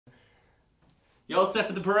You all set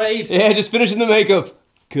for the parade? Yeah, just finishing the makeup.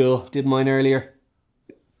 Cool, did mine earlier.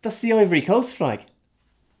 That's the Ivory Coast flag.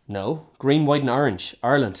 No, green, white and orange.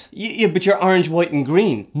 Ireland. Yeah, but you're orange, white and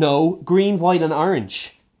green. No, green, white and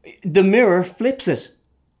orange. The mirror flips it.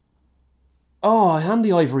 Oh, I am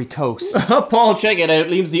the Ivory Coast. Paul, check it out.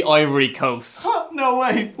 Liam's the Ivory Coast. No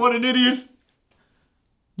way, what an idiot.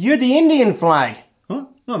 You're the Indian flag. Huh?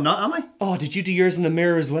 No, I'm not, am I? Oh, did you do yours in the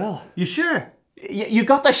mirror as well? You sure? You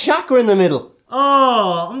got the chakra in the middle.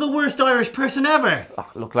 Oh, I'm the worst Irish person ever. Oh,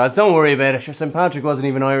 look, lads, don't worry about it. Sure, St. Patrick wasn't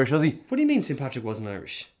even Irish, was he? What do you mean St. Patrick wasn't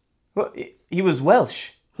Irish? Well, he was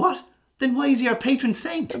Welsh. What? Then why is he our patron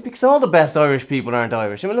saint? Because all the best Irish people aren't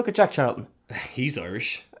Irish. I mean, look at Jack Charlton. He's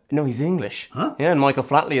Irish. No, he's English. Huh? Yeah, and Michael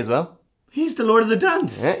Flatley as well. He's the Lord of the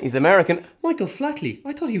Dance. Yeah, he's American. Michael Flatley.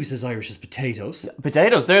 I thought he was as Irish as potatoes.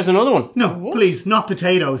 Potatoes, there's another one. No, please, not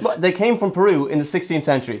potatoes. They came from Peru in the 16th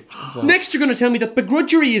century. So. Next you're going to tell me that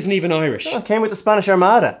begrudgery isn't even Irish. Came with the Spanish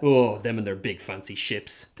Armada. Oh, them and their big fancy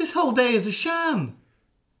ships. This whole day is a sham.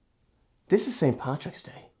 This is St. Patrick's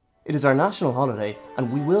Day. It is our national holiday,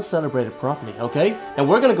 and we will celebrate it properly, okay? And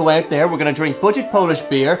we're gonna go out there, we're gonna drink budget Polish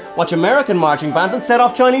beer, watch American marching bands, and set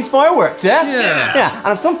off Chinese fireworks, yeah? Yeah,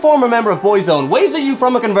 and if some former member of Boyzone waves at you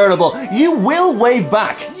from a convertible, you will wave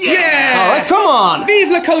back. Yeah! Alright, come on!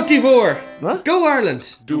 Vive la Côte d'Ivoire! What? Go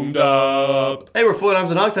Ireland! Doomed up. Hey, we're Four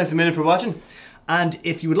Lambs and Hog, thanks a million for watching. And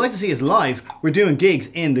if you would like to see us live, we're doing gigs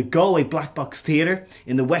in the Galway Black Box Theatre,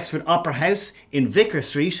 in the Wexford Opera House, in Vicar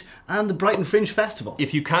Street, and the Brighton Fringe Festival.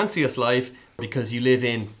 If you can't see us live because you live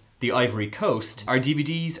in the Ivory Coast, our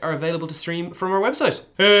DVDs are available to stream from our website.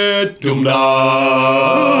 Doomed up.